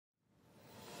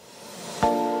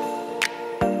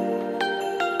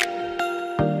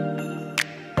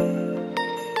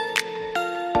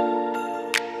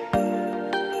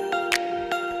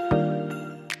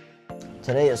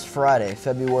Today is Friday,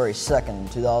 February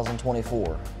 2nd,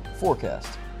 2024.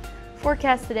 Forecast.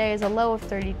 Forecast today is a low of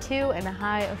 32 and a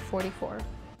high of 44.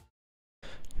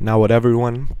 Now would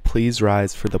everyone please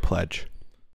rise for the pledge.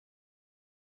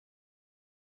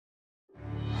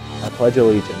 I pledge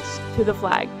allegiance To the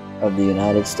flag Of the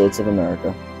United States of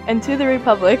America. and to the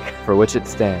republic, for which it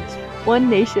stands, one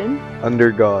nation,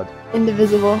 Under God,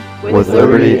 indivisible, with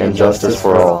liberty and justice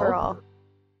for all.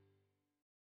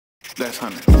 That's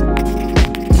Hunter.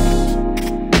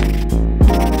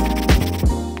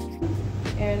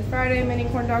 And Friday, mini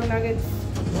corn dog nuggets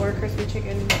or crispy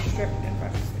chicken strip and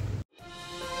fries.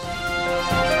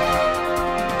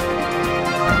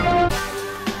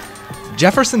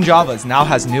 Jefferson Javas now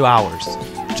has new hours.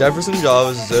 Jefferson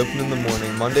Javas is open in the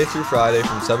morning, Monday through Friday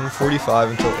from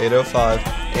 7:45 until 8:05,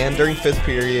 and during 5th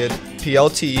period,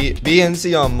 PLT,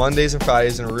 BNC on Mondays and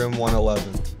Fridays in room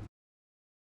 111.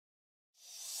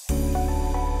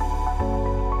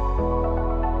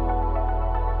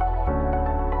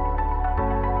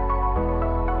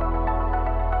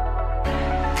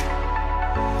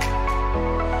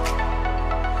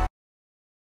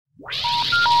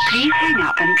 Please hang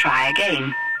up and try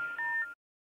again.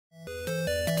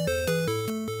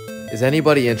 Is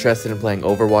anybody interested in playing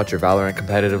Overwatch or Valorant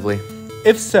competitively?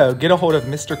 If so, get a hold of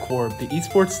Mr. Korb. The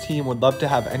esports team would love to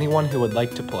have anyone who would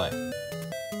like to play.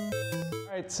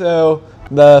 Alright, so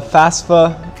the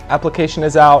FAFSA application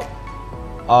is out.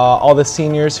 All the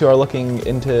seniors who are looking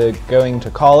into going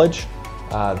to college.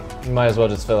 You might as well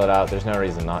just fill it out. There's no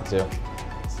reason not to.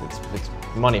 It's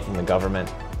money from the government.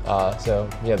 So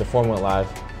yeah, the form went live.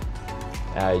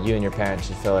 You and your parents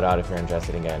should fill it out if you're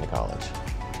interested in getting to college.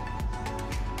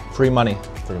 Free money.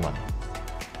 Free money.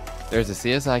 There's a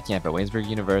CSI camp at Waynesburg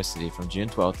University from June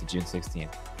 12th to June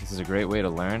 16th. This is a great way to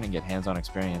learn and get hands-on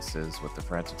experiences with the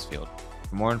forensics field.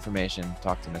 For more information,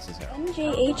 talk to Mrs. Harrell.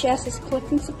 NJHS is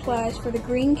collecting supplies for the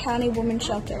Greene County Women's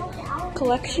Shelter.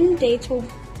 Collection dates will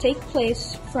take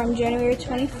place from January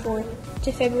 24th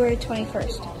to February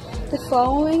 21st. The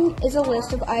following is a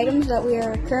list of items that we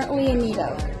are currently in need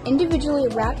of. Individually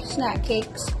wrapped snack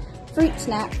cakes, fruit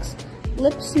snacks,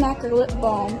 lip smack or lip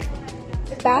balm,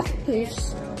 bath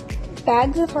poofs,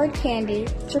 bags of hard candy,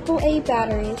 AAA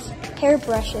batteries,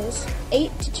 hairbrushes, 8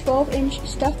 to 12-inch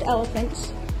stuffed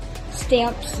elephants,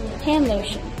 stamps, hand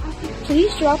lotion.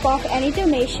 Please drop off any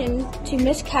donation to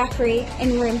Miss Caffrey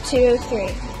in room 203.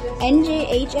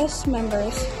 NJHS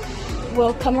members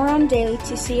will come around daily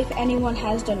to see if anyone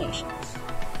has donations.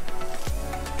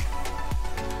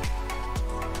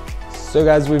 So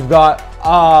guys, we've got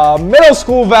middle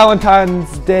school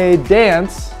Valentine's Day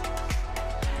dance.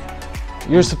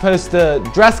 You're supposed to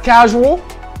dress casual.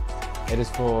 It is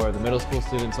for the middle school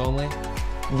students only.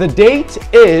 The date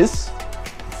is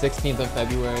 16th of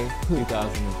February,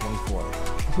 2024.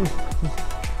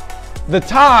 the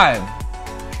time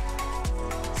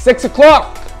 6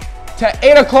 o'clock to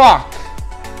 8 o'clock.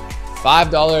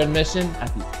 $5 admission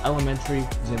at the elementary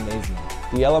gymnasium.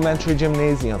 The elementary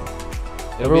gymnasium.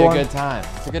 It'll be a good time.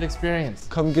 It's a good experience.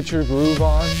 Come get your groove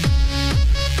on.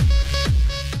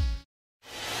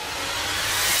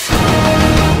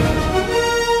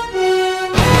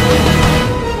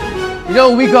 You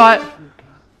know, we got...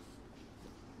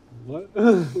 What?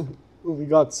 We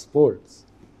got sports.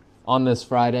 On this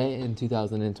Friday in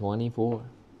 2024.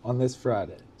 On this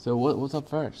Friday. So what's up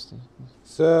first?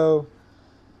 So,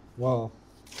 well,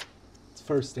 it's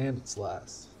first and it's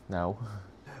last. No.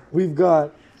 We've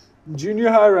got junior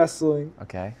high wrestling.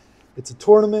 Okay. It's a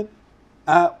tournament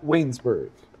at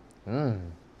Waynesburg.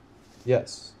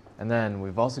 Yes. And then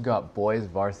we've also got boys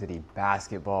varsity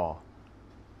basketball.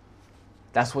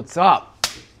 That's what's up.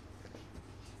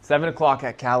 7 o'clock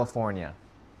at California.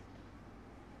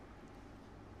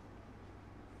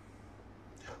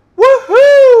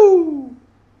 Woohoo!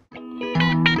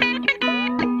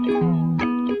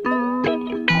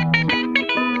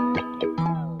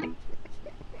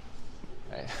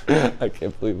 I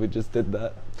can't believe we just did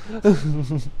that.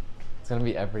 It's gonna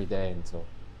be every day until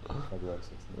February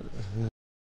 16th.